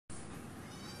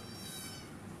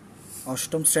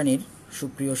অষ্টম শ্রেণীর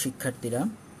সুপ্রিয় শিক্ষার্থীরা,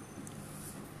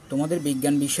 তোমাদের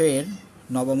বিজ্ঞান বিষয়ের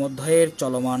নবম অধ্যায়ের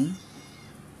চলমান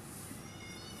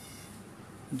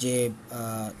যে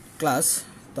ক্লাস,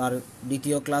 তার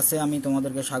দ্বিতীয় ক্লাসে আমি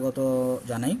তোমাদেরকে স্বাগত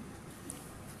জানাই।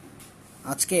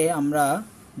 আজকে আমরা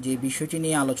যে বিষয়টি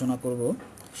নিয়ে আলোচনা করব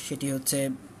সেটি হচ্ছে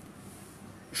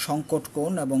সংকট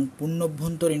কোণ এবং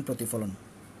পূর্ণভ্যন্তরীণ প্রতিফলন।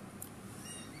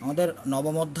 আমাদের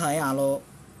নবম অধ্যায় আলো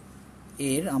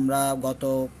এর আমরা গত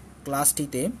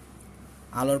ক্লাসটিতে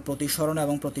আলোর প্রতিসরণ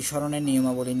এবং প্রতিসরণের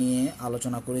নিয়মাবলী নিয়ে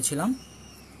আলোচনা করেছিলাম।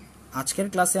 আজকের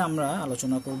ক্লাসে আমরা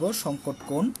আলোচনা করব সংকট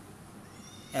কোণ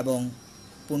এবং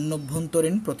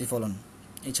পূর্ণভ্যন্তরীণ প্রতিফলন,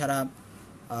 এছাড়া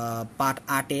পার্ট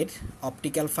 8-এর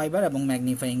অপটিক্যাল ফাইবার এবং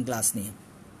ম্যাগনিফাইং গ্লাস নিয়ে।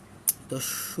 তো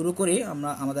শুরু করি আমরা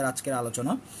আমাদের আজকের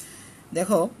আলোচনা।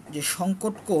 দেখো যে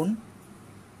সংকট কোণ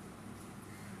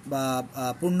বা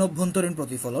পূর্ণভ্যন্তরীণ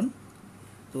প্রতিফলন,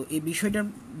 তো এই বিষয়টার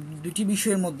দুটি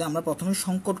বিষয়ের মধ্যে আমরা প্রথমে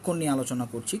সংকট কোণ নিয়ে আলোচনা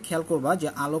করছি। খেয়াল করবা যে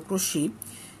আলোকরশ্মি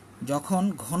যখন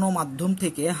ঘন মাধ্যম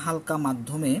থেকে হালকা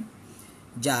মাধ্যমে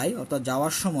যায়, অর্থাৎ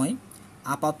যাওয়ার সময়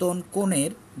আপাতন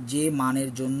কোণের যে মানের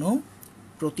জন্য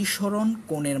প্রতিসরণ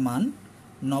কোণের মান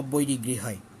 90 ডিগ্রি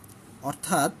হয়,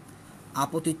 অর্থাৎ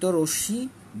আপতিত রশ্মি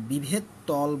বিভেদ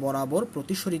তল বরাবর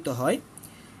প্রতিসরিত হয়।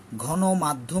 ঘন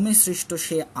মাধ্যমে সৃষ্ট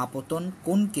সে আপতন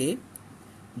কোণকে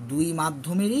দুই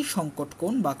মাধ্যমেরই সংকট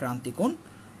কোণ বা ক্রান্তি কোণ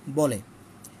বলে।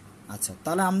 আচ্ছা,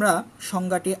 তাহলে আমরা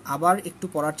সংজ্ঞাটি আবার একটু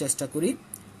পড়ার চেষ্টা করি।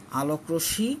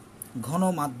 আলোকরশ্মি ঘন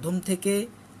মাধ্যম থেকে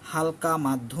হালকা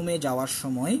মাধ্যমে যাওয়ার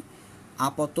সময়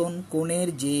আপতন কোণের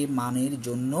যে মানের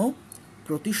জন্য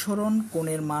প্রতিসরণ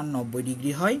কোণের মান 90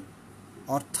 ডিগ্রি হয়,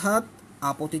 অর্থাৎ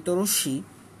আপতিত রশ্মি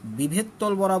বিভেদ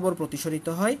তল বরাবর প্রতিসরিত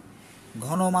হয়।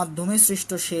 ঘন মাধ্যমে সৃষ্ট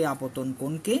সেই আপতন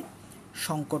কোণকে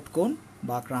সংকট কোণ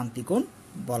বা ক্রান্তি কোণ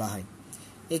বলা হয়।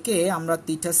 একে আমরা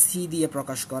থিটা সি দিয়ে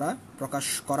প্রকাশ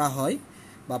করা হয়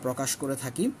বা প্রকাশ করে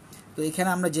থাকি। তো এখানে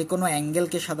আমরা যে কোনো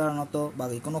অ্যাঙ্গেলকে সাধারণত বা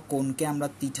যে কোনো কোণকে আমরা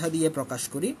থিটা দিয়ে প্রকাশ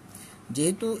করি।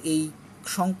 যেহেতু এই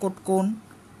সংকট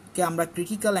কোণকে আমরা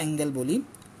ক্রিটিক্যাল অ্যাঙ্গেল বলি,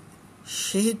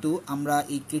 সেহেতু আমরা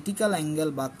এই ক্রিটিক্যাল অ্যাঙ্গেল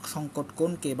বা সংকট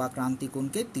কোণকে বা ক্রান্তি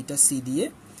কোণকে থিটা সি দিয়ে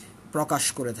প্রকাশ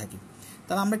করে থাকি।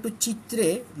 তাহলে আমরা একটু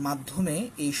চিত্রের মাধ্যমে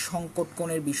এই সংকট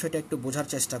কোণের বিষয়টা একটু বোঝার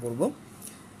চেষ্টা করব।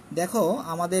 দেখো,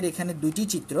 আমাদের এখানে দুইটি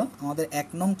চিত্র। আমাদের 1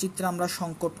 নং চিত্রে আমরা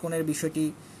সংকট কোণের বিষয়টি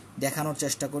দেখানোর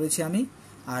চেষ্টা করেছি আমি,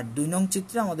 আর 2 নং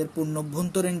চিত্রে আমাদের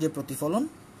পূর্ণভ্যন্তরীণ যে প্রতিফলন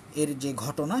এর যে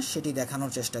ঘটনা সেটি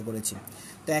দেখানোর চেষ্টা করেছি।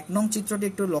 তো 1 নং চিত্রটি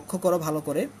একটু লক্ষ্য করো ভালো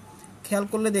করে। খেয়াল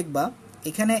করলে দেখবা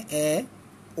এখানে এ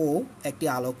ও একটি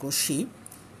আলোকরশ্মি,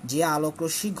 যে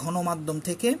আলোকরশ্মি ঘন মাধ্যম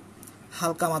থেকে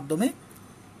হালকা মাধ্যমে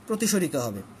প্রতিসরিত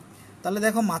হবে। তাহলে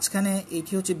দেখো মাঝখানে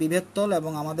এটি হচ্ছে বিভেদ তল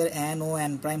এবং আমাদের এন ও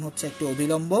এন প্রাইম হচ্ছে একটি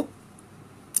অভিলম্ব।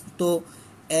 তো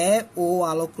এ ও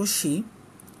আলোকরশ্মি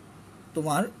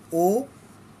তোমার ও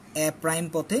এ প্রাইম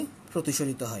পথে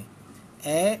প্রতিসরিত হয়।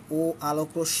 এ ও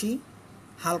আলোকরশ্মি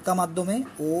হালকা মাধ্যমে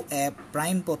ও এ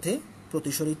প্রাইম পথে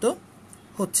প্রতিসরিত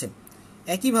হচ্ছে।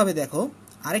 একইভাবে দেখো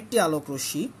আরেকটি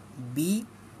আলোকরশ্মি বি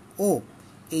ও,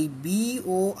 এই বি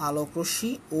ও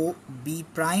আলোকরশ্মি ও বি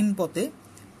প্রাইম পথে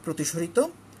প্রতিসরিত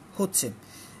হচ্ছে।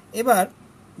 এবার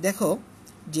দেখো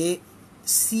যে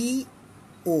সি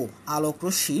ও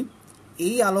আলোকরশ্মি,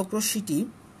 এই আলোকরশ্মিটি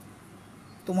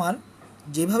তোমার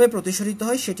যেভাবে প্রতিসরিত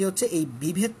হয় সেটি হচ্ছে এই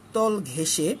বিভেদ তল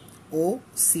ঘেঁষে ও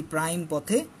সি প্রাইম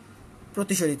পথে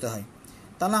প্রতিসরিত হয়।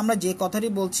 তাহলে আমরা যে কথাটি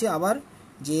বলছি আবার,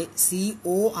 যে সি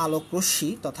ও আলোকরশ্মি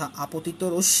তথা আপতিত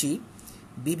রশ্মি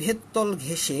বিভেদ তল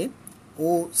ঘেঁষে ও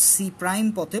সি প্রাইম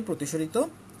পথে প্রতিসরিত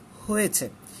হয়েছে।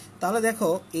 তাহলে দেখো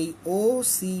এই ও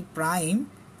সি প্রাইম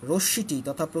রশ্মিটি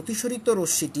তথা প্রতিসরিত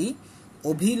রশ্মিটি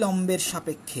অভিলম্বের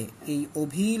সাপেক্ষে, এই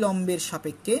অভিলম্বের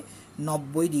সাপেক্ষে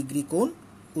 90 ডিগ্রি কোণ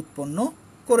উৎপন্ন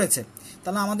করেছে।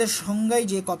 তাহলে আমাদের সংজ্ঞায়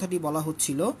যে কথাটি বলা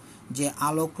হচ্ছিল যে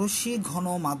আলোকরশ্মি ঘন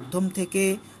মাধ্যম থেকে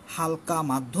হালকা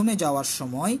মাধ্যমে যাওয়ার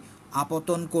সময়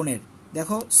আপতন কোণের,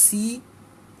 দেখো সি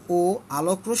ও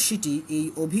আলোকরশ্মিটি এই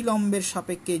অভিলম্বের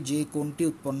সাপেক্ষে যে কোণটি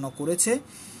উৎপন্ন করেছে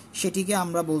সেটিকে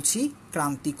আমরা বলছি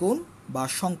ক্রান্তি কোণ বা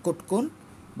সংকট কোণ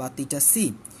বা থিটা সি।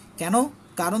 কেন?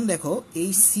 কারণ দেখো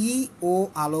এই সি ও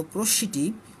আলোকরশ্মিটি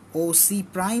ও সি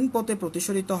প্রাইম পথে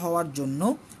প্রতিসরিত হওয়ার জন্য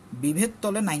বিভেদ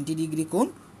তলে 90 ডিগ্রি কোণ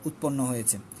উৎপন্ন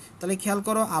হয়েছে। তাহলে খেয়াল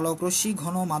করো, আলোকরশ্মি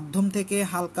ঘন মাধ্যম থেকে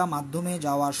হালকা মাধ্যমে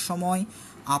যাওয়ার সময়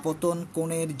আপতন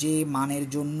কোণের যে মানের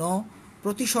জন্য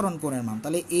প্রতিসরণ কোণের মান,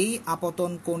 তাহলে এই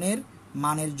আপতন কোণের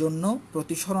মানের জন্য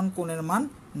প্রতিসরণ কোণের মান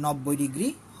 90 ডিগ্রি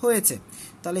হয়েছে।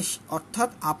 তাহলে অর্থাৎ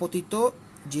আপতিত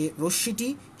যে রশ্মিটি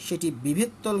সেটি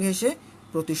বিভেদ তল ঘেঁষে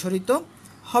প্রতিসরিত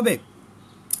হবে।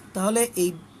 তাহলে এই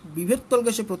বিভেদ তল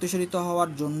ঘেঁষে প্রতিসরিত হওয়ার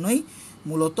জন্যই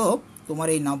মূলত তোমার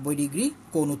এই 90 ডিগ্রি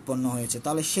কোণ উৎপন্ন হয়েছে।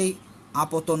 তাহলে সেই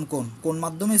আপতন কোণ কোন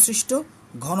মাধ্যমে সৃষ্ট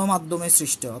ঘন মাধ্যমে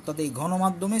সৃষ্ট অর্থাৎ এই ঘন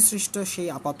মাধ্যমে সৃষ্ট সেই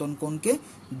আপতন কোণকে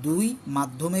দুই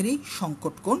মাধ্যমেরই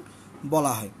সংকট কোণ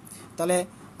বলা হয়। তাহলে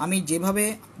আমি যেভাবে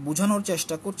বোঝানোর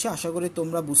চেষ্টা করছি আশা করি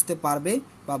তোমরা বুঝতে পারবে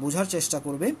বা বোঝার চেষ্টা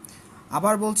করবে।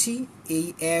 আবার বলছি এই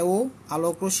এ ও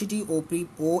আলোক রশ্মিটি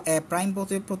ও এ প্রাইম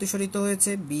পথে প্রতিসরিত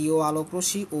হয়েছে, বি ও আলোক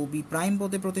রশ্মি ও বি প্রাইম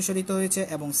পথে প্রতিসরিত হয়েছে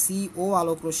এবং সি ও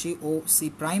আলোক রশ্মি ও সি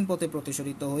প্রাইম পথে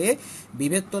প্রতিসরিত হয়ে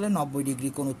বিভেদ তলে 90 ডিগ্রি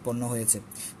কোণ উৎপন্ন হয়েছে।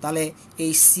 তাহলে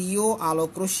এই সি ও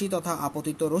আলোক রশ্মি তথা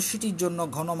আপতিত রশ্মিটির জন্য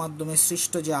ঘন মাধ্যমে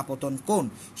সৃষ্ট যে আপতন কোণ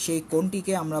সেই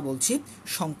কোণটিকে আমরা বলছি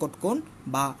সংকট কোণ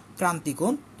বা ক্রান্তি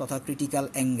কোণ তথা ক্রিটিক্যাল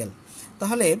অ্যাঙ্গেল।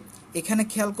 তাহলে এখানে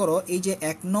খেয়াল করো এই যে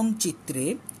 1 নং চিত্রে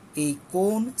এই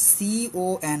কোণ C O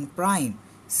N prime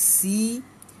C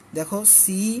দেখো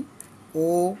C O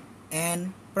N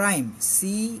prime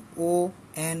C O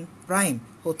N prime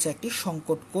হচ্ছে একটি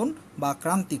সংকট কোণ বা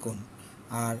ক্রান্তি কোণ।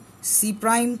 আর সি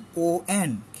প্রাইম ও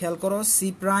এন খেয়াল করো সি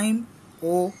প্রাইম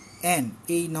ও এন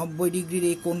এই 90 ডিগ্রির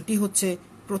এই কোণটি হচ্ছে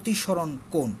প্রতিসরণ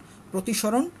কোণ।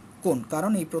 প্রতিসরণ কোণ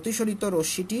কারণ এই প্রতিসরিত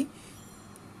রশ্মিটি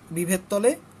বিভেদ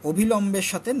তলে অভিলম্বের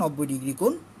সাথে 90 ডিগ্রি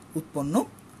কোণ উৎপন্ন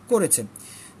করেছে।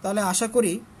 তাহলে আশা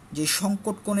করি যে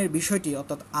সংকট কোণের বিষয়টি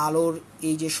অর্থাৎ আলোর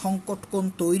এই যে সংকট কোণ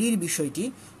তৈরির বিষয়টি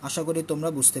আশা করি তোমরা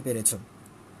বুঝতে পেরেছ।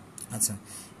 আচ্ছা,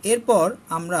 এরপর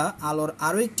আমরা আলোর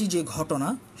আরও একটি যে ঘটনা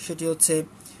সেটি হচ্ছে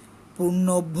পূর্ণ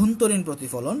অভ্যন্তরীণ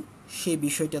প্রতিফলন, সেই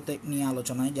বিষয়টাতে নিয়ে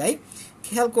আলোচনায় যাই।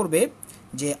 খেয়াল করবে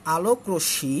যে আলোক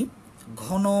রশ্মি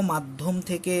ঘন মাধ্যম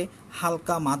থেকে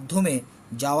হালকা মাধ্যমে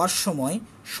যাওয়ার সময়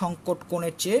সংকট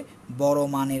কোণের চেয়ে বড়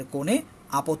মানের কোণে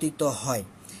আপতিত হয়।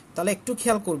 তাহলে একটু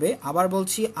খেয়াল করবে, আবার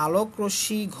বলছি আলোক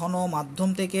রশ্মি ঘন মাধ্যম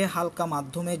থেকে হালকা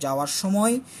মাধ্যমে যাওয়ার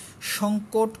সময়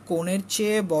সংকট কোণের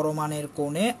চেয়ে বড় মানের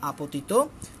কোণে আপতিত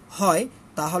হয়।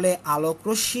 তাহলে আলোক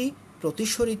রশ্মি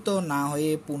প্রতিসরিত না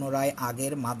হয়ে পুনরায়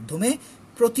আগের মাধ্যমে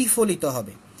প্রতিফলিত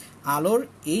হবে। আলোর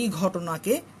এই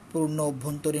ঘটনাকে পূর্ণ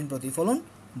অভ্যন্তরীণ প্রতিফলন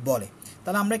বলে।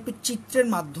 তাহলে আমরা একটু চিত্রের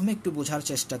মাধ্যমে একটু বোঝার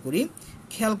চেষ্টা করি।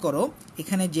 খেয়াল করো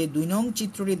এখানে যে 2 নং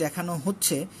চিত্রটি দেখানো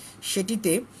হচ্ছে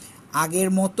সেটিতে আগের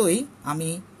মতোই আমি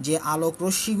যে আলোক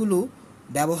রশ্মিগুলো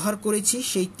ব্যবহার করেছি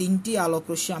সেই 3টি আলোক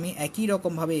রশ্মি আমি একই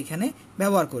রকমভাবে এখানে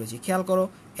ব্যবহার করেছি। খেয়াল করো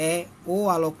এ ও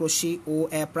আলোক রশ্মি ও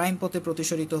এ প্রাইম পথে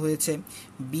প্রতিসরিত হয়েছে,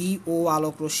 বি ও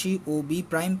আলোক রশ্মি ও বি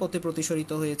প্রাইম পথে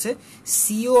প্রতিসরিত হয়েছে,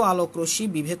 সি ও আলোক রশ্মি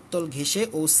বিভেদতল ঘেঁষে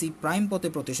ও সি প্রাইম পথে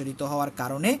প্রতিসরিত হওয়ার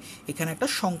কারণে এখানে একটা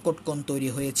সংকট কোণ তৈরি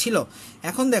হয়েছিল।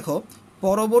 এখন দেখো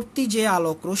পরবর্তী যে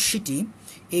আলোক রশ্মিটি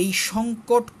এই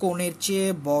সংকট কোণের চেয়ে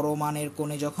বড় মানের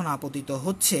কোণে যখন আপতিত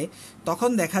হচ্ছে তখন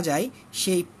দেখা যায়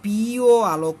সেই পি ও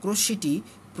আলোক রশ্মিটি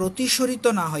প্রতিসরিত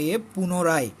না হয়ে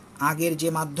পুনরায় আগের যে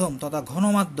মাধ্যম তথা ঘন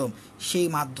মাধ্যম সেই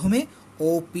মাধ্যমে ও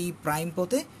পি প্রাইম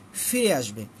পথে ফিরে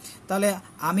আসবে। তাহলে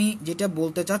আমি যেটা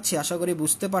বলতে চাচ্ছি আশা করি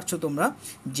বুঝতে পারছো তোমরা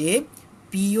যে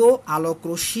পিও আলোক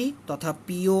রশ্মি তথা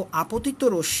পিও আপতিত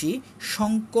রশ্মি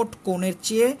সংকট কোণের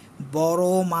চেয়ে বড়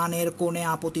মানের কোণে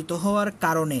আপতিত হওয়ার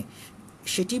কারণে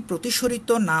সেটি প্রতিসরিত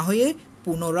না হয়ে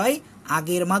পুনরায়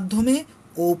আগের মাধ্যমে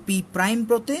ও পি প্রাইম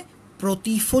পথে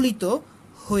প্রতিফলিত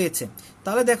হয়েছে।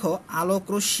 তাহলে দেখো আলোক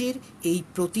রশ্মির এই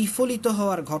প্রতিফলিত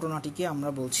হওয়ার ঘটনাটিকে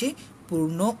আমরা বলছি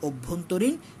পূর্ণ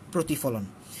অভ্যন্তরীণ প্রতিফলন।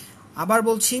 আবার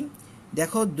বলছি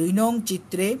দেখো 2 নং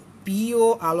চিত্রে পি ও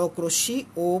আলোক রশ্মি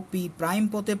ও পি প্রাইম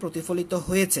পথে প্রতিফলিত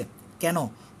হয়েছে। কেন?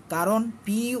 কারণ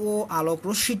পি ও আলোক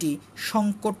রশ্মিটি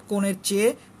সংকট কোণের চেয়ে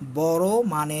বড়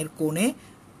মানের কোণে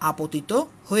আপতিত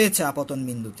হয়েছে আপতন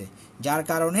বিন্দুতে, যার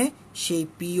কারণে সেই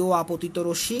পি ও আপতিত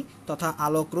রশ্মি তথা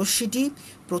আলোক রশ্মিটি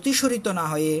প্রতিসরিত না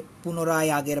হয়ে পুনরায়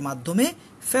আগের মাধ্যমে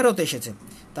ফেরত এসেছে।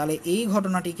 তাহলে এই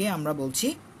ঘটনাটিকে আমরা বলছি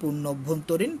পূর্ণ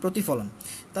অভ্যন্তরীণ প্রতিফলন।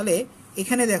 তাহলে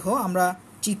এখানে দেখো আমরা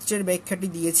চিত্রের ব্যাখ্যাটি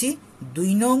দিয়েছি 2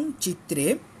 নং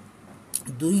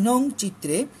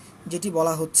চিত্রে যেটি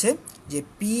বলা হচ্ছে যে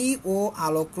পি ও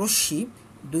আলোক রশ্মি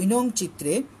 2 নং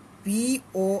চিত্রে পি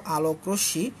ও আলোক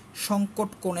রশ্মি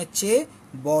সংকট কোণের চেয়ে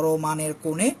বড় মানের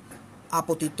কোণে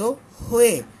আপতিত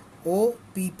হয়ে ও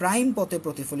পি প্রাইম পথে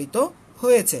প্রতিফলিত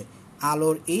হয়েছে।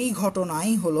 আলোর এই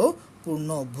ঘটনাই হলো পূর্ণ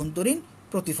অভ্যন্তরীণ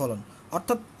প্রতিফলন।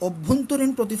 অর্থাৎ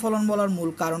অভ্যন্তরীণ প্রতিফলন বলার মূল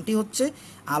কারণটি হচ্ছে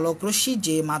আলোক রশ্মি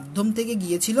যে মাধ্যম থেকে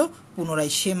গিয়েছিল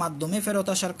পুনরায় সে মাধ্যমে ফেরত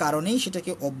আসার কারণেই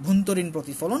সেটাকে অভ্যন্তরীণ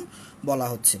প্রতিফলন বলা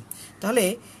হচ্ছে। তাহলে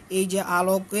এই যে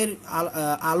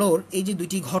আলোর এই যে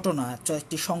 2টি ঘটনা,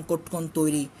 একটি সংকট কোণ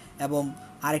তৈরি এবং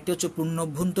আরেকটি হচ্ছে পূর্ণ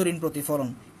অভ্যন্তরীণ প্রতিফলন,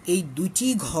 এই 2টি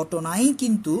ঘটনাই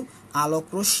কিন্তু আলোক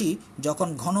রশ্মি যখন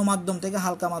ঘন মাধ্যম থেকে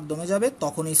হালকা মাধ্যমে যাবে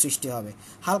তখনই সৃষ্টি হবে।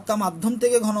 হালকা মাধ্যম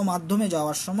থেকে ঘন মাধ্যমে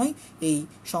যাওয়ার সময় এই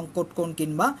সংকট কোণ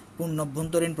কিংবা পূর্ণ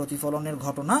অভ্যন্তরীণ প্রতিফলনের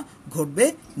ঘটনা ঘটবে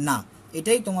না।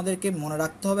 এটাই তোমাদেরকে মনে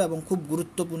রাখতে হবে এবং খুব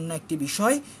গুরুত্বপূর্ণ একটি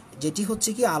বিষয়, যেটি হচ্ছে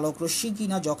কি আলোকরশ্মি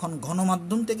কিনা যখন ঘন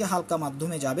মাধ্যম থেকে হালকা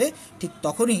মাধ্যমে যাবে ঠিক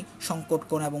তখনই সংকট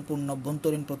কোণ এবং পূর্ণ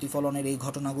অভ্যন্তরীণ প্রতিফলনের এই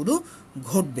ঘটনাগুলো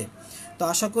ঘটবে। তো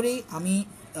আশা করি আমি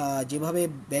যেভাবে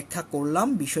ব্যাখ্যা করলাম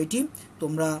বিষয়টি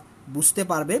তোমরা বুঝতে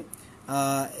পারবে।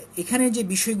 এখানে যে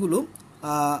বিষয়গুলো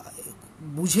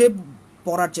বুঝে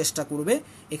পড়ার চেষ্টা করবে,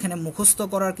 এখানে মুখস্থ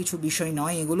করার কিছু বিষয়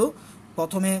নয়। এগুলো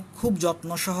প্রথমে খুব যত্ন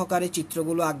সহকারে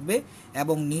চিত্রগুলো আঁকবে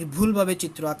এবং নির্ভুলভাবে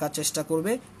চিত্র আঁকার চেষ্টা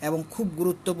করবে। এবং খুব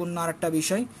গুরুত্বপূর্ণ আরেকটা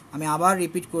বিষয় আমি আবার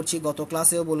রিপিট করছি, গত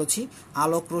ক্লাসেও বলেছি,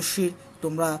 আলোক রশ্মির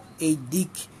তোমরা এই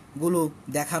দিকগুলো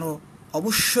দেখানো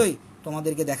অবশ্যই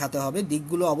তোমাদেরকে দেখাতে হবে,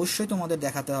 দিকগুলো অবশ্যই তোমাদের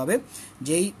দেখাতে হবে।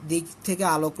 যেই দিক থেকে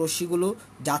আলোক রশ্মিগুলো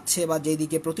যাচ্ছে বা যেই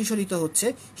দিকে প্রতিসরিত হচ্ছে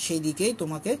সেই দিকেই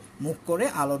তোমাকে মুখ করে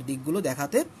আলোর দিকগুলো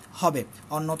দেখাতে হবে,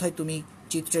 অন্যথায় তুমি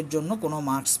চিত্রের জন্য কোনো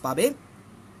মার্কস পাবে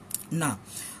না।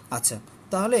 আচ্ছা,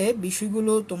 তাহলে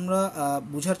বিষয়গুলো তোমরা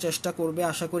বোঝার চেষ্টা করবে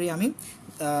আশা করি আমি।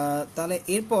 তাহলে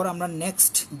এরপর আমরা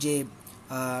নেক্সট যে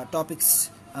টপিকস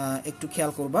একটু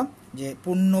খেয়াল করবা, যে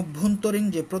পূর্ণভ্যন্তরীণ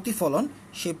যে প্রতিফলন,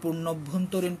 সেই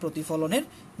পূর্ণভ্যন্তরীণ প্রতিফলনের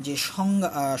যে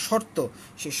শর্ত,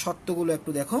 সেই শর্তগুলো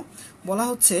একটু দেখো। বলা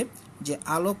হচ্ছে যে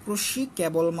আলোক রশ্মি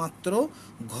কেবলমাত্র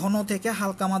ঘন থেকে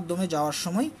হালকা মাধ্যমে যাওয়ার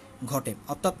সময় ঘটে,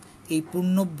 অর্থাৎ এই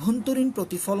পূর্ণভ্যন্তরীণ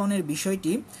প্রতিফলনের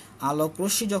বিষয়টি আলোক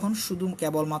রশ্মি যখন শুধু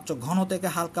কেবলমাত্র ঘন থেকে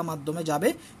হালকা মাধ্যমে যাবে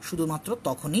শুধুমাত্র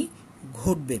তখনই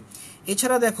ঘটবে।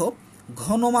 এছাড়া দেখো,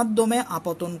 ঘন মাধ্যমে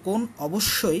আপতন কোণ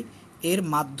অবশ্যই এর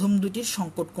মাধ্যম দুটির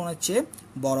সংকট কোণের চেয়ে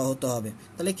বড় হতে হবে।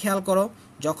 তাহলে খেয়াল করো,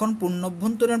 যখন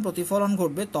পূর্ণভ্যন্তরীণ প্রতিফলন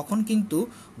ঘটবে তখন কিন্তু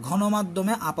ঘন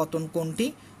মাধ্যমে আপতন কোণটি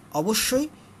অবশ্যই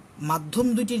মাধ্যম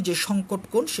দুটির যে সংকট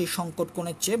কোণ সেই সংকট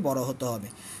কোণের চেয়ে বড় হতে হবে।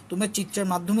 তোমরা চিত্রের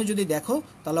মাধ্যমে যদি দেখো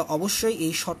তাহলে অবশ্যই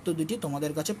এই শর্ত দুটি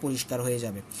তোমাদের কাছে পরিষ্কার হয়ে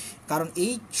যাবে, কারণ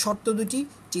এই শর্ত দুটি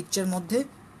চিত্রের মধ্যে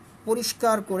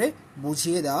পরিষ্কার করে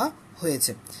বুঝিয়ে দেওয়া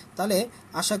হয়েছে। তাহলে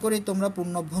আশা করি তোমরা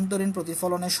পূর্ণভ্যন্তরীণ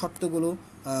প্রতিফলনের শর্তগুলো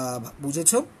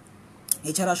বুঝেছ।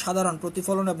 এছাড়া সাধারণ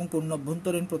প্রতিফলন এবং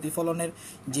পূর্ণভ্যন্তরীণ প্রতিফলনের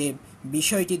যে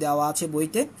বিষয়টি দেওয়া আছে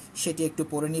বইতে, সেটি একটু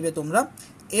পড়ে নিবে তোমরা।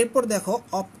 এরপর দেখো,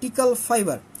 অপটিক্যাল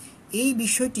ফাইবার, এই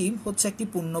বিষয়টি হচ্ছে একটি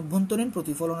পূর্ণভ্যন্তরীণ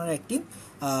প্রতিফলনের একটি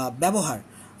ব্যবহার।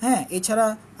 হ্যাঁ, এছাড়া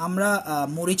আমরা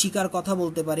মরীচিকার কথা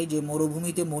বলতে পারি, যে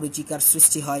মরুভূমিতে মরীচিকার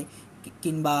সৃষ্টি হয়,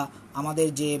 কিংবা আমাদের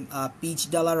যে পিচ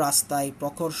ডালার রাস্তায়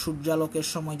প্রখর সূর্যালোকের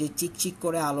সময় যে চিকচিক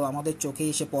করে আলো আমাদের চোখে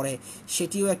এসে পড়ে,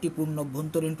 সেটিও একটি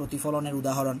পূর্ণভ্যন্তরীণ প্রতিফলনের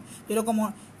উদাহরণ। এরকম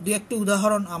দু একটি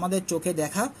উদাহরণ আমাদের চোখে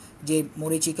দেখা, যে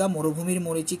মরীচিকা, মরুভূমির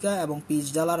মরীচিকা এবং পিচ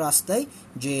ডালার রাস্তায়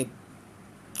যে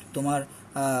তোমার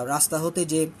রাস্তা হতে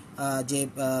যে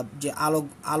যে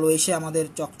আলো এসে আমাদের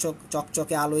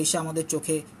চকচকে আলো এসে আমাদের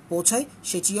চোখে পৌঁছায়,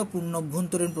 সেটিও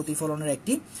পূর্ণভ্যন্তরীণ প্রতিফলনের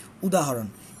একটি উদাহরণ।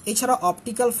 এছাড়া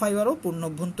অপটিক্যাল ফাইবারও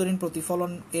পূর্ণভ্যন্তরীণ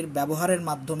প্রতিফলন এর ব্যবহারের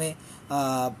মাধ্যমে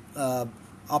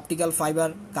অপটিক্যাল ফাইবার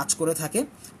কাজ করে থাকে।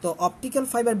 তো অপটিক্যাল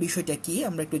ফাইবার বিষয়টা কি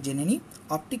আমরা একটু জেনে নিই।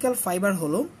 অপটিক্যাল ফাইবার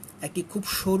হলো একটি খুব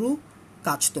সরু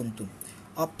কাঁচতন্তু।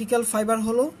 অপটিক্যাল ফাইবার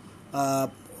হলো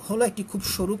একটি খুব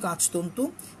সরু কাঁচতন্তু,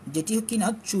 যেটি কিনা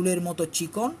চুলের মতো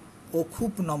চিকন ও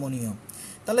খুব নমনীয়।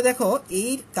 তাহলে দেখো,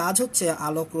 এই কাজ হচ্ছে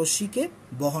আলোক রশ্মিকে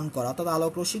বহন করা, অর্থাৎ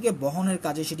আলোক রশ্মিকে বহনের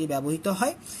কাজে সেটি ব্যবহৃত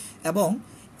হয়। এবং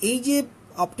এই যে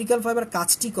অপটিক্যাল ফাইবার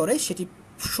কাজটি করে, সেটি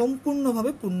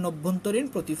সম্পূর্ণভাবে পূর্ণভ্যন্তরীণ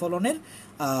প্রতিফলনের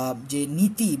যে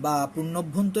নীতি বা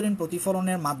পূর্ণভ্যন্তরীণ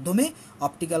প্রতিফলনের মাধ্যমে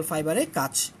অপটিক্যাল ফাইবারে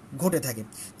কাজ ঘটে থাকে।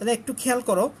 তাহলে একটু খেয়াল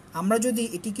করো, আমরা যদি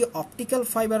এটিকে অপটিক্যাল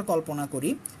ফাইবার কল্পনা করি,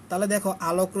 তাহলে দেখো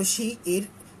আলোক রশ্মি এর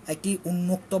একটি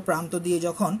উন্মুক্ত প্রান্ত দিয়ে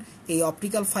যখন এই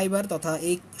অপটিক্যাল ফাইবার তথা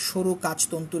এই সরু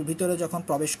কাঁচতন্তুর ভিতরে যখন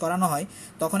প্রবেশ করানো হয়,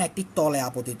 তখন একটি তলে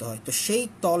আপতিত হয়। তো সেই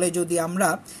তলে যদি আমরা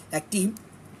একটি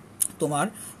তোমার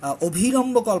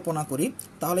অভিলম্ব কল্পনা করি,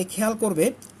 তাহলে খেয়াল করবে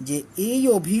যে এই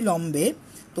অভিলম্বে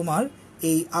তোমার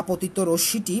এই আপতিত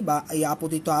রশ্মিটি বা এই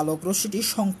আপতিত আলোক রশ্মিটি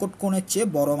সংকট কোণের চেয়ে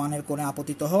বড় মানের কোণে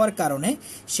আপতিত হওয়ার কারণে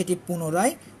সেটি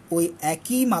পুনরায় ওই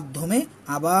একই মাধ্যমে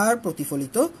আবার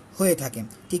প্রতিফলিত হয়ে থাকে।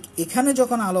 ঠিক এখানে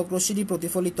যখন আলোক রশ্মিটি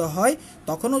প্রতিফলিত হয়,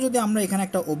 তখনও যদি আমরা এখানে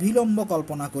একটা অভিলম্ব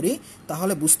কল্পনা করি,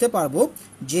 তাহলে বুঝতে পারবো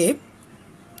যে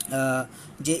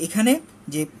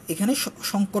এখানে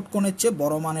সংকট কোণের চেয়ে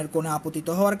বড় মানের কোণে আপতিত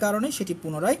হওয়ার কারণে সেটি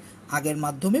পুনরায় আগের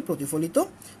মাধ্যমে প্রতিফলিত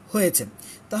হয়েছে।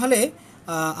 তাহলে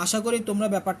আশা করি তোমরা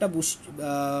ব্যাপারটা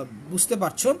বুঝতে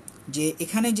পারছো, যে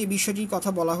এখানে যে বিষয়টির কথা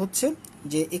বলা হচ্ছে,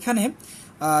 যে এখানে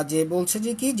যে বলছে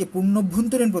যে কি, যে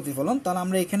পূর্ণভ্যন্তরীণ প্রতিফলন। তাহলে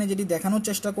আমরা এখানে যেটি দেখানোর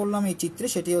চেষ্টা করলাম এই চিত্রে,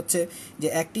 সেটি হচ্ছে যে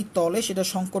একটি তলে সেটা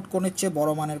সংকট কোণের চেয়ে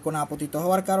বড় মানের কোণে আপতিত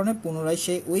হওয়ার কারণে পুনরায়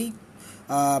সে ওই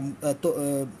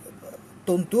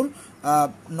তন্তুর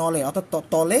নলে অর্থাৎ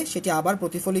তলে সেটি আবার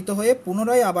প্রতিফলিত হয়ে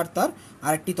পুনরায় আবার তার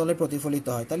আরেকটি তলে প্রতিফলিত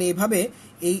হয়। তাহলে এইভাবে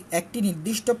এই একটি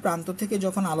নির্দিষ্ট প্রান্ত থেকে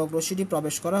যখন আলোকরশ্মিটি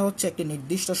প্রবেশ করা হচ্ছে একটি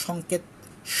নির্দিষ্ট সংকেত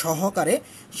সহকারে,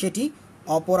 সেটি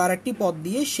অপর আরেকটি পথ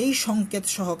দিয়ে সেই সংকেত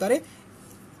সহকারে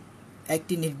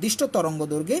একটি নির্দিষ্ট তরঙ্গ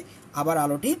দৈর্ঘ্যে আবার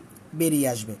আলোটি বেরিয়ে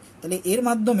আসবে। তাহলে এর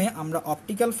মাধ্যমে আমরা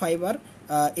অপটিক্যাল ফাইবার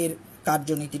এর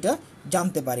কার্যনীতিটা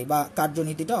জানতে পারি, বা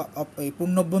কার্যনীতিটা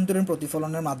পূর্ণভ্যন্তরীণ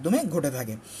প্রতিফলনের মাধ্যমে ঘটে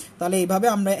থাকে। তাহলে এইভাবে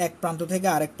আমরা এক প্রান্ত থেকে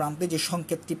আরেক প্রান্তে যে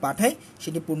সংকেতটি পাঠাই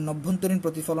সেটি পূর্ণভ্যন্তরীণ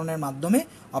প্রতিফলনের মাধ্যমে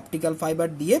অপটিক্যাল ফাইবার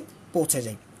দিয়ে পৌঁছে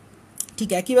যায়। ঠিক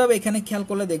একইভাবে এখানে খেয়াল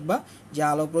করলে দেখবা যে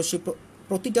আলোকরশ্মি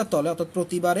প্রতিটা তলে অর্থাৎ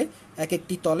প্রতিবারে এক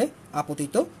একটি তলে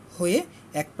আপতিত হয়ে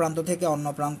এক প্রান্ত থেকে অন্য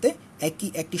প্রান্তে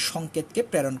একটি সংকেতকে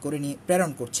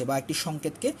প্রেরণ করছে বা একটি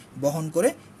সংকেতকে বহন করে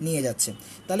নিয়ে যাচ্ছে।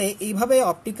 তাহলে এইভাবে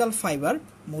অপটিক্যাল ফাইবার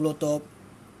মূলত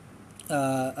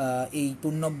এই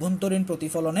পূর্ণভ্যন্তরীণ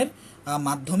প্রতিফলনের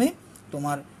মাধ্যমে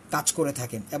তোমার কাজ করে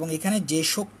থাকে, এবং এখানে যে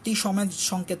শক্তি সমেত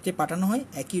সংকেতটি পাঠানো হয়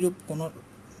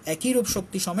একই রূপ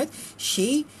শক্তি সমেত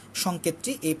সেই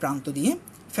সংকেতটি এই প্রান্ত দিয়ে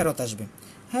ফেরত আসবে।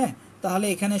 হ্যাঁ, তাহলে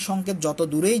এখানে সংকেত যত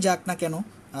দূরেই যাক না কেন,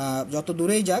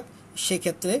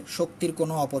 সেক্ষেত্রে শক্তির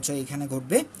কোনো অপচয় এখানে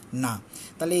ঘটবে না।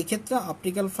 তাহলে এই ক্ষেত্রে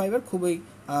অপটিক্যাল ফাইবার খুবই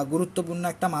গুরুত্বপূর্ণ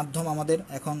একটা মাধ্যম আমাদের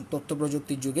এখন তথ্য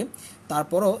প্রযুক্তির যুগে।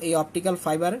 তারপরও এই অপটিক্যাল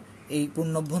ফাইবার এই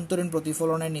পূর্ণভ্যন্তরীণ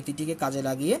প্রতিফলনের নীতিটিকে কাজে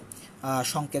লাগিয়ে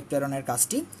সংকেত প্রেরণের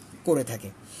কাজটি করে থাকে।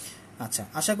 আচ্ছা,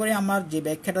 আশা করি আমার যে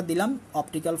ব্যাখ্যাটা দিলাম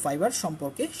অপটিক্যাল ফাইবার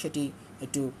সম্পর্কে সেটি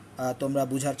একটু তোমরা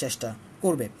বোঝার চেষ্টা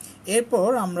করবে। এরপর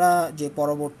আমরা যে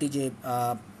পরবর্তী যে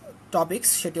টপিকস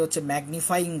সেটি হচ্ছে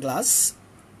ম্যাগনিফাইং গ্লাস।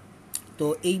 তো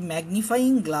এই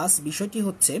ম্যাগনিফাইং গ্লাস বিষয়টি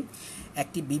হচ্ছে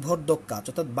একটি বিবর্ধক কাঁচ,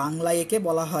 অর্থাৎ বাংলায় একে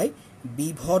বলা হয়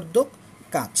বিবর্ধক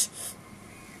কাঁচ।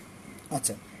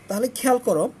 আচ্ছা, তাহলে খেয়াল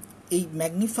করো এই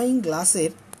ম্যাগনিফাইং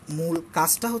গ্লাসের মূল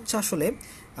কাজটা হচ্ছে আসলে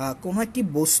কোনো একটি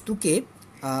বস্তুকে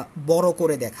বড়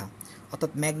করে দেখা,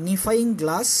 অর্থাৎ ম্যাগনিফাইং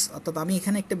গ্লাস, অর্থাৎ আমি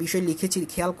এখানে একটা বিষয় লিখেছি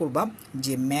খেয়াল করবা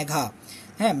যে মেঘা।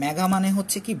 হ্যাঁ, মেঘা মানে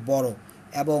হচ্ছে কি বড়,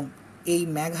 এবং এই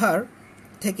মেঘার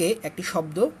থেকে একটি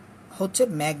শব্দ হচ্ছে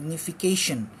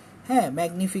ম্যাগনিফিকেশন। হ্যাঁ,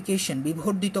 ম্যাগনিফিকেশন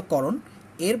বিবর্ধিতকরণ।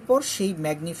 এরপর সেই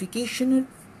ম্যাগনিফিকেশনের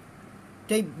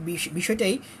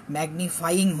বিষয়টাই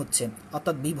ম্যাগনিফাইং হচ্ছে,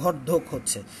 অর্থাৎ বিবর্ধক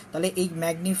হচ্ছে। তাহলে এই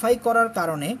ম্যাগনিফাই করার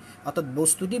কারণে অর্থাৎ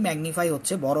বস্তুটি ম্যাগনিফাই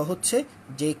হচ্ছে, বড় হচ্ছে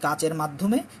যে কাচের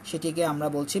মাধ্যমে, সেটিকে আমরা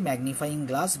বলছি ম্যাগনিফাইং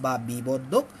গ্লাস বা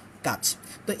বিবর্ধক কাচ।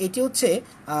 তো এটি হচ্ছে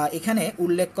এখানে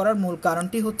উল্লেখ করার মূল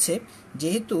কারণটি হচ্ছে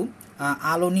যেহেতু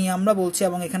আলো নিয়ে আমরা বলছি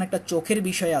এবং এখানে একটা চোখের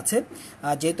বিষয় আছে,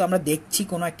 যেহেতু আমরা দেখছি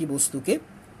কোনো একটি বস্তুকে,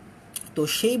 তো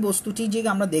সেই বস্তুটি যে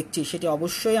আমরা দেখছি সেটি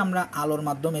অবশ্যই আমরা আলোর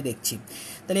মাধ্যমে দেখছি।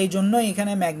 তাহলে এই জন্য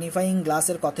এখানে ম্যাগনিফাইং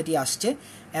গ্লাসের কথাটি আসছে।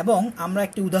 এবং আমরা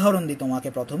একটি উদাহরণ দিই তোমাকে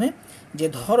প্রথমে, যে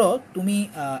ধরো তুমি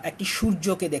একটি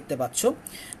সূর্যকে দেখতে পাচ্ছ,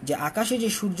 যে আকাশে যে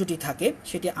সূর্যটি থাকে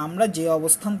সেটি আমরা যে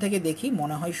অবস্থান থেকে দেখি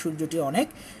মনে হয় সূর্যটি অনেক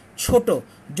ছোট।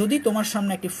 যদি তোমার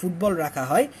সামনে একটি ফুটবল রাখা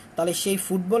হয় তাহলে সেই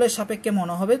ফুটবলের সাপেক্ষে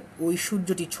মনে হবে ওই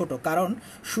সূর্যটি ছোট, কারণ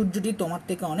সূর্যটি তোমার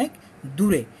থেকে অনেক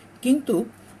দূরে। কিন্তু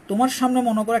তোমার সামনে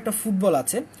মনে করো একটা ফুটবল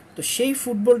আছে, তো সেই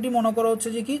ফুটবলটি মনে করা হচ্ছে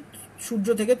যে কি সূর্য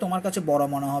থেকে তোমার কাছে বড়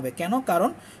মনে হবে। কেন? কারণ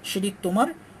সেটি তোমার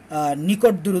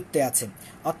নিকট দূরত্বে আছে,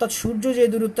 অর্থাৎ সূর্য যে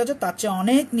দূরত্বে আছে তার চেয়ে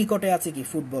অনেক নিকটে আছে কি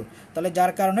ফুটবল। তাহলে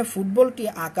যার কারণে ফুটবলটি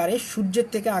আকারে সূর্যের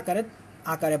থেকে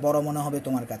আকারে বড় মনে হবে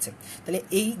তোমার কাছে। তাহলে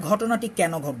এই ঘটনাটি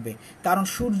কেন ঘটবে? কারণ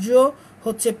সূর্য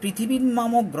হচ্ছে পৃথিবীর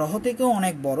নামক গ্রহ থেকেও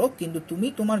অনেক বড়, কিন্তু তুমি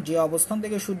তোমার যে অবস্থান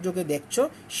থেকে সূর্যকে দেখছো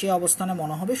সে অবস্থানে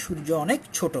মনে হবে সূর্য অনেক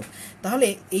ছোট। তাহলে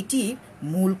এটি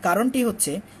মূল কারণটি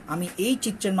হচ্ছে, আমি এই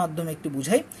চিত্রের মাধ্যমে একটু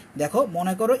বুঝাই। দেখো,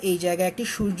 মনে করো এই জায়গায় একটি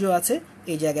সূর্য আছে,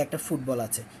 এই জায়গায় একটা ফুটবল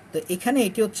আছে। তো এখানে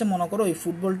এটি হচ্ছে মনে করো এই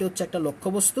ফুটবলটি হচ্ছে একটা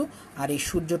লক্ষ্যবস্তু আর এই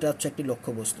সূর্যটা হচ্ছে একটি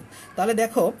লক্ষ্যবস্তু। তাহলে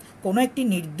দেখো, কোনো একটি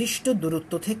নির্দিষ্ট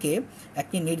দূরত্ব থেকে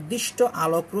একটি নির্দিষ্ট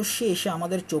আলোকরশ্মি এসে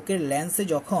আমাদের চোখের লেন্সে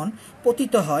যখন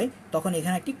পতিত হয় তখন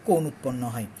এখানে একটি কোণ উৎপন্ন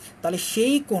হয়। তাহলে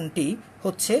সেই কোণটি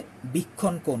হচ্ছে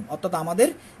বীক্ষণ কোণ, অর্থাৎ আমাদের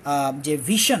যে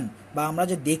ভিশন বা আমরা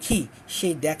যে দেখি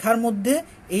সেই দেখার মধ্যে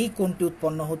এই কোণটি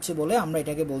উৎপন্ন হচ্ছে বলে আমরা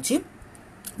এটাকে বলছি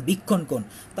বীক্ষণ কোণ।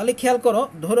 তাহলে খেয়াল করো,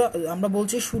 ধরো আমরা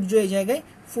বলছি সূর্য এই জায়গায়,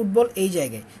 ফুটবল এই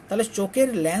জায়গায়। তাহলে চোখের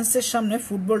লেন্সের সামনে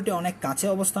ফুটবলটি অনেক কাছে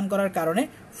অবস্থান করার কারণে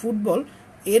ফুটবল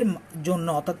এর জন্য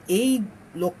অর্থাৎ এই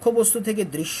লক্ষ্যবস্তু থেকে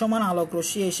দৃশ্যমান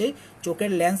আলোকরশ্মি এসে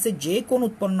চোখের লেন্সে যে কোণ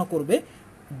উৎপন্ন করবে,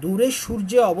 দূরে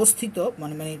সূর্যে অবস্থিত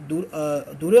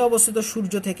দূরে অবস্থিত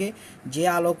সূর্য থেকে যে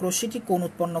আলোকরশ্মিটি কোণ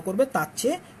উৎপন্ন করবে তার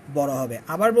চেয়ে বড় হবে।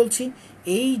 আবার বলছি,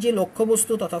 এই যে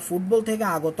লক্ষ্যবস্তু তথা ফুটবল থেকে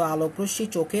আগত আলোকরশ্মি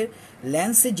চোখের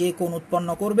লেন্সে যে কোণ উৎপন্ন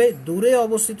করবে, দূরে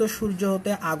অবস্থিত সূর্য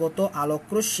হতে আগত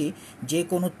আলোকরশ্মি যে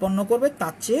কোণ উৎপন্ন করবে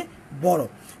তার চেয়ে বড়।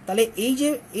 তাহলে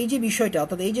এই যে বিষয়টা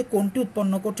অর্থাৎ এই যে কোণটি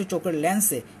উৎপন্ন করছে চোখের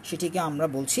লেন্সে সেটিকে আমরা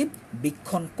বলছি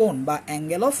বীক্ষণ কোণ বা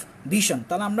অ্যাঙ্গেল অফ ভিশন।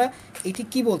 তাহলে আমরা এটি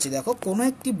কি বলছি দেখো, কোনো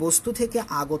একটি বস্তু থেকে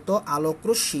আগত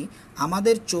আলোকরশ্মি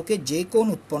আমাদের চোখে যে কোণ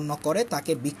উৎপন্ন করে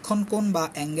তাকে বীক্ষণ কোণ বা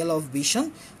অ্যাঙ্গেল অফ ভিশন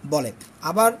বলে।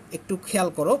 আবার একটু খেয়াল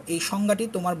করো, এই সংজ্ঞাটি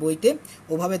তোমার বইতে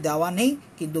ওভাবে দেওয়া নেই,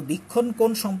 কিন্তু বীক্ষণ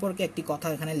কোণ সম্পর্কে একটি কথা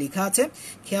এখানে লেখা আছে।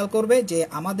 খেয়াল করবে যে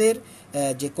আমাদের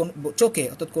যে কোন চোখে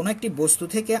অর্থাৎ কোনো একটি বস্তু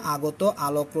থেকে আগত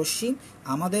আলোকরশ্মি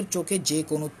আমাদের চোখে যে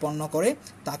কোণ উৎপন্ন করে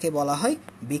তাকে বলা হয়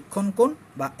বীক্ষণ কোণ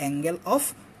বা অ্যাঙ্গেল অফ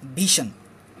ভিশন।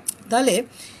 তাহলে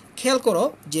খেয়াল করো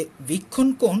যে বীক্ষণ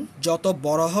কোণ যত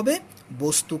বড় হবে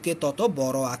বস্তুকে তত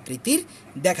বড় আকৃতির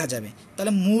দেখা যাবে।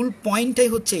 তাহলে মূল পয়েন্টটাই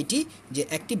হচ্ছে এটি যে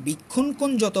একটি বীক্ষণ কোণ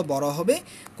যত বড় হবে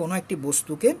কোনো একটি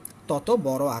বস্তুকে তত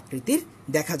বড় আকৃতির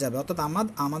দেখা যাবে, অর্থাৎ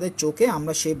আমাদের চোখে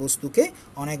আমরা সেই বস্তুকে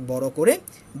অনেক বড় করে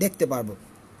দেখতে পারবো।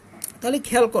 তাহলে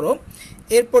খেয়াল করো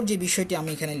এরপর যে বিষয়টি আমি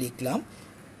এখানে লিখলাম,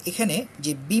 এখানে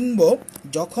যে বিম্ব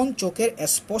যখন চোখের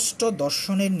স্পষ্ট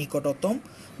দর্শনের নিকটতম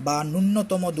বা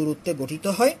ন্যূনতম দূরত্বে গঠিত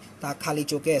হয় তা খালি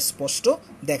চোখে স্পষ্ট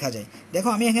দেখা যায়। দেখো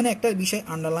আমি এখানে একটা বিষয়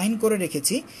আন্ডারলাইন করে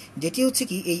রেখেছি, যেটি হচ্ছে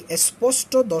কি এই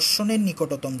স্পষ্ট দর্শনের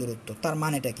নিকটতম দূরত্ব। তার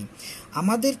মানেটা কি,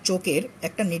 আমাদের চোখের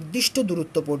একটা নির্দিষ্ট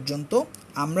দূরত্ব পর্যন্ত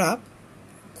আমরা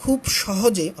খুব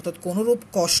সহজে অর্থাৎ কোনোরূপ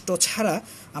কষ্ট ছাড়া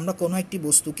আমরা কোনো একটি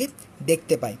বস্তুকে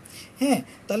দেখতে পাই। হ্যাঁ,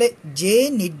 তাহলে যে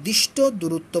নির্দিষ্ট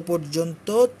দূরত্ব পর্যন্ত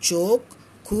চোখ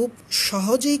খুব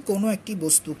সহজেই কোনো একটি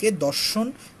বস্তুকে দর্শন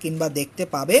কিংবা দেখতে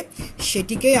পাবে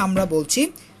সেটিকেই আমরা বলছি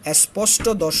স্পষ্ট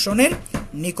দর্শনের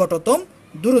নিকটতম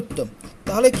দূরত্ব।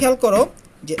 তাহলে খেয়াল করো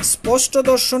যে স্পষ্ট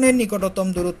দর্শনের নিকটতম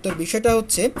দূরত্বের বিষয়টা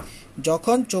হচ্ছে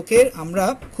যখন চোখের আমরা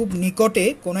খুব নিকটে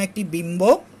কোনো একটি বিম্ব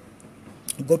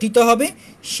গঠিত হবে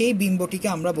সেই বিম্বটিকে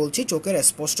আমরা বলছি চোখের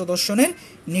স্পষ্ট দর্শনের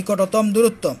নিকটতম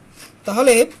দূরত্ব।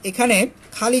 তাহলে এখানে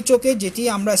খালি চোখে যেটি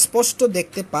আমরা স্পষ্ট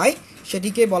দেখতে পাই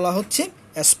সেটিকে বলা হচ্ছে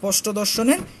স্পষ্ট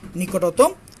দর্শনের নিকটতম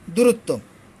দূরত্ব।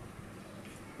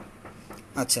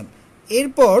 আচ্ছা,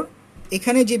 এরপর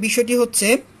এখানে যে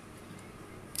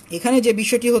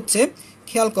বিষয়টি হচ্ছে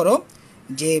খেয়াল করো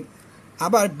যে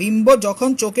আবার বিম্ব যখন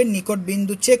চোখের নিকট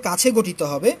বিন্দুর চেয়ে কাছে গঠিত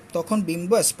হবে তখন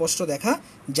বিম্ব স্পষ্ট দেখা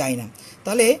যায় না।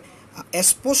 তাহলে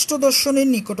স্পষ্ট দর্শনের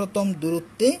নিকটতম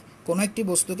দূরত্বে কোনো একটি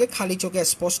বস্তুকে খালি চোখে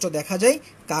স্পষ্ট দেখা যায়,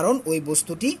 কারণ ওই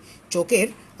বস্তুটি চোখের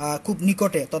খুব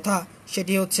নিকটে, তথা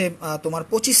সেটি হচ্ছে তোমার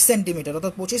 25 সেন্টিমিটার,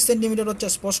 অর্থাৎ 25 সেন্টিমিটার হচ্ছে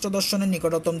স্পষ্ট দর্শনের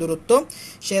নিকটতম দূরত্ব।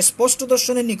 সে স্পষ্ট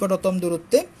দর্শনের নিকটতম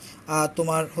দূরত্বে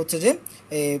তোমার হচ্ছে যে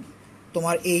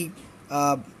তোমার এই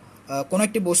কোনো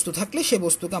একটি বস্তু থাকলে সেই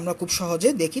বস্তুকে আমরা খুব সহজে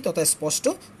দেখি তথা স্পষ্ট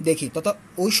দেখি, তথা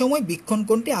ওই সময় বীক্ষণ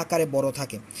কোণটি আকারে বড়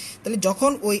থাকে। তাহলে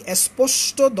যখন ওই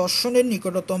স্পষ্ট দর্শনের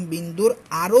নিকটতম বিন্দুর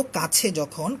আরও কাছে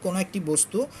যখন কোনো একটি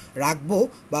বস্তু রাখবো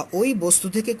বা ওই বস্তু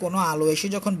থেকে কোনো আলো এসে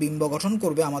যখন বিম্ব গঠন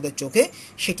করবে আমাদের চোখে,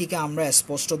 সেটিকে আমরা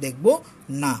স্পষ্ট দেখব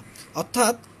না।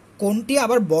 অর্থাৎ কোণটি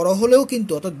আবার বড় হলেও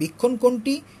কিন্তু, অর্থাৎ বীক্ষণ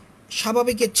কোণটি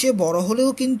স্বাভাবিকের চেয়ে বড় হলেও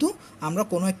কিন্তু আমরা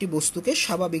কোনো একটি বস্তুকে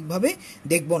স্বাভাবিকভাবে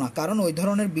দেখব না, কারণ ওই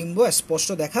ধরনের বিম্ব স্পষ্ট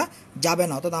দেখা যাবে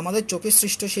না, অর্থাৎ আমাদের চোখে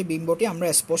সৃষ্ট সেই বিম্বটি আমরা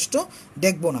স্পষ্ট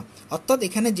দেখব না। অর্থাৎ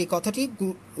এখানে যে কথাটি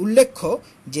উল্লেখ্য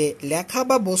যে লেখা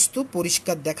বা বস্তু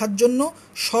পরিষ্কার দেখার জন্য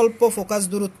স্বল্প ফোকাস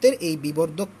দূরত্বের এই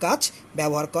বিবর্ধক কাচ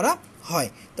ব্যবহার করা হয়।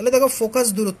 তাহলে দেখো ফোকাস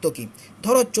দূরত্ব কি,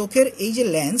 ধরো চোখের এই যে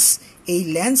লেন্স, এই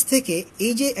লেন্স থেকে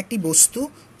এই যে একটি বস্তু,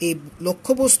 এই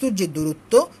লক্ষ্যবস্তুর যে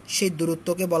দূরত্ব সেই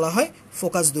দূরত্বকে বলা হয়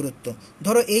ফোকাস দূরত্ব।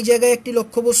 ধরো এই জায়গায় একটি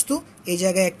লক্ষ্যবস্তু, এই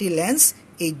জায়গায় একটি লেন্স,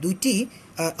 এই দুইটি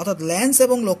অর্থাৎ লেন্স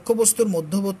এবং লক্ষ্যবস্তুর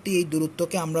মধ্যবর্তী এই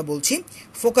দূরত্বকে আমরা বলছি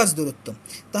ফোকাস দূরত্ব।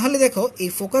 তাহলে দেখো এই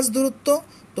ফোকাস দূরত্ব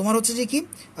তোমার হচ্ছে যে কি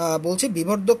বলছে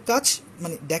বিবর্ধক কাচ,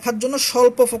 মানে দেখার জন্য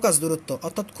স্বল্প ফোকাস দূরত্ব,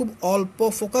 অর্থাৎ খুব অল্প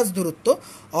ফোকাস দূরত্ব।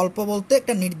 অল্প বলতে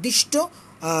একটা নির্দিষ্ট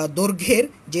দৈর্ঘ্যের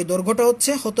যে দৈর্ঘ্যটা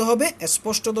হতে হবে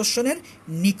স্পষ্ট দর্শনের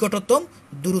নিকটতম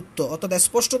দূরত্ব, অর্থাৎ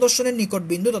স্পষ্ট দর্শনের নিকট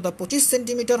বিন্দু তথা 25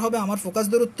 সেন্টিমিটার হবে আমার ফোকাস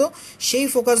দূরত্ব। সেই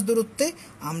ফোকাস দূরত্বে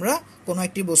আমরা কোনো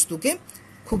একটি বস্তুকে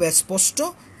খুব স্পষ্ট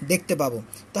দেখতে পাবো।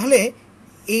 তাহলে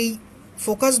এই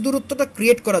ফোকাস দূরত্বটা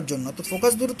ক্রিয়েট করার জন্য, অর্থাৎ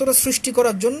ফোকাস দূরত্বটা সৃষ্টি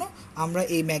করার জন্য আমরা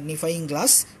এই ম্যাগনিফাইং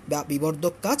গ্লাস বা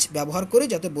বিবর্ধক কাচ ব্যবহার করি,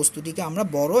 যাতে বস্তুটিকে আমরা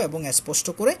বড় এবং স্পষ্ট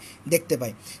করে দেখতে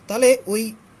পাই। তাহলে ওই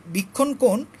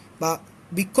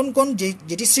বীক্ষণ কোণ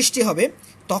যেটি সৃষ্টি হবে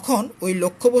তখন ওই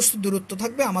লক্ষ্যবস্তু দূরত্ব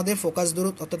থাকবে আমাদের ফোকাস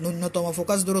দূরত্ব অর্থাৎ ন্যূনতম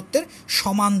ফোকাস দূরত্বের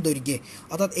সমান দৈর্ঘ্যে,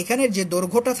 অর্থাৎ এখানের যে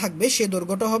দৈর্ঘ্যটা থাকবে সেই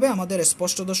দৈর্ঘ্যটা হবে আমাদের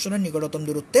স্পষ্ট দর্শনের নিকটতম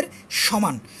দূরত্বের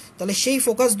সমান। তাহলে সেই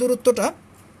ফোকাস দূরত্বটা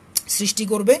সৃষ্টি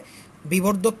করবে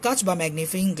বিবর্ধক কাচ বা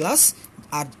ম্যাগনিফাইং গ্লাস।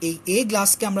 আর এই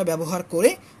গ্লাসকে আমরা ব্যবহার করে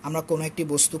আমরা কোনো একটি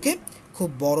বস্তুকে খুব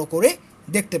বড় করে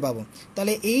দেখতে পাবো।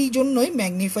 তাহলে এই জন্যই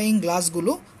ম্যাগনিফাইং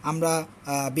গ্লাসগুলো আমরা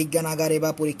বিজ্ঞানাগারে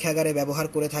বা পরীক্ষাগারে ব্যবহার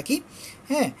করে থাকি।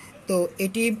 হ্যাঁ, তো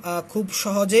এটি খুব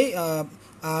সহজেই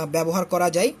ব্যবহার করা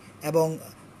যায় এবং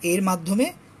এর মাধ্যমে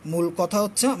মূল কথা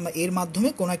হচ্ছে এর মাধ্যমে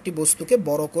কোনো একটি বস্তুকে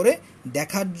বড় করে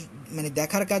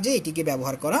দেখার কাজে এটিকে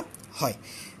ব্যবহার করা হয়।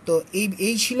 তো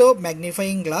এই ছিল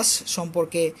ম্যাগনিফাইং গ্লাস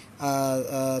সম্পর্কে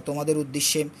তোমাদের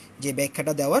উদ্দেশ্যে যে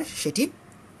ব্যাখ্যাটা দেওয়ার সেটি।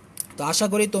 তো আশা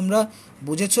করি তোমরা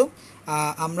বুঝেছো।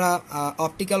 আমরা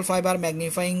অপটিক্যাল ফাইবার,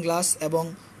 ম্যাগনিফাইং গ্লাস এবং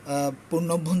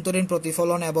পূর্ণভ্যন্তরীণ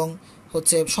প্রতিফলন এবং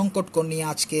সংকট কোণ নিয়ে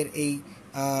আজকের এই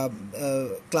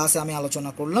ক্লাসে আমি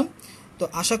আলোচনা করলাম। তো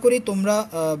আশা করি তোমরা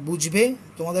বুঝবে।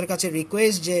 তোমাদের কাছে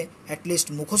রিকোয়েস্ট যে অ্যাটলিস্ট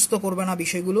মুখস্থ করবে না,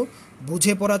 বিষয়গুলো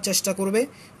বুঝে পড়ার চেষ্টা করবে।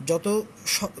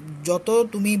 যত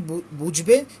তুমি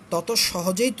বুঝবে তত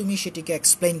সহজেই তুমি সেটিকে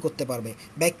এক্সপ্লেইন করতে পারবে,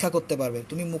 ব্যাখ্যা করতে পারবে।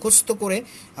 তুমি মুখস্থ করে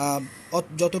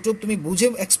যতটুকু তুমি বুঝে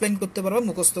এক্সপ্লেইন করতে পারবে,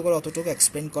 মুখস্থ করে অতটুকু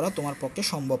এক্সপ্লেইন করা তোমার পক্ষে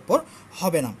সম্ভবপর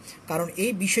হবে না। কারণ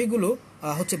এই বিষয়গুলো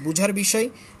বুঝার বিষয়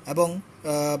এবং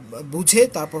বুঝে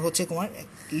তারপর তোমার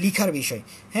লিখার বিষয়।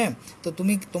 হ্যাঁ, তো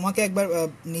তোমাকে একবার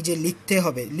নিজে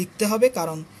লিখতে হবে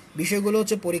কারণ বিষয়গুলো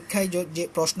পরীক্ষায় যে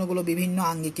প্রশ্নগুলো বিভিন্ন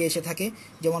আঙ্গিকে এসে থাকে,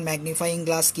 যেমন ম্যাগনিফাইং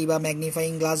গ্লাস কী, বা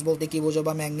ম্যাগনিফাইং গ্লাস বলতে কী বোঝো,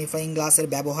 বা ম্যাগনিফাইং গ্লাসের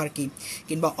ব্যবহার কী,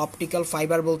 কিংবা অপটিক্যাল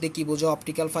ফাইবার বলতে কী বোঝো,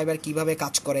 অপটিক্যাল ফাইবার কীভাবে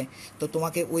কাজ করে। তো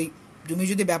তুমি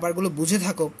যদি ব্যাপারগুলো বুঝে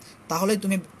থাকো তাহলে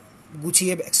তুমি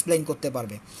গুছিয়ে এক্সপ্লেইন করতে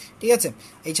পারবে। ঠিক আছে।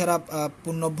 এছাড়া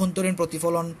পূর্ণভ্যন্তরীণ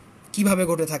প্রতিফলন কিভাবে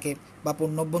ঘটে থাকে বা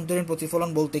পূর্ণভ্যন্তরীণ প্রতিফলন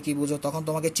বলতে কী বুঝো, তখন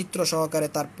তোমাকে চিত্র সহকারে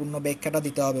তার পূর্ণ ব্যাখ্যাটা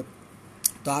দিতে হবে।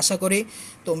 তো আশা করি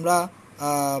তোমরা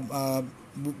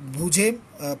বুঝে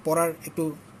পড়ার একটু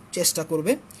চেষ্টা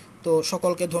করবে। তো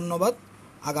সকলকে ধন্যবাদ।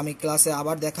 আগামী ক্লাসে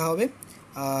আবার দেখা হবে।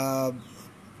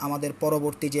 আমাদের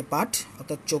পরবর্তী যে পাঠ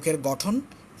অর্থাৎ চোখের গঠন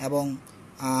এবং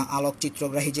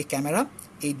আলোকচিত্রগ্রাহী যে ক্যামেরা,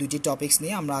 এই দুটি টপিকস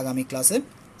নিয়ে আমরা আগামী ক্লাসে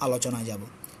আলোচনায় যাব।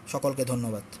 সকলকে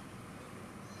ধন্যবাদ।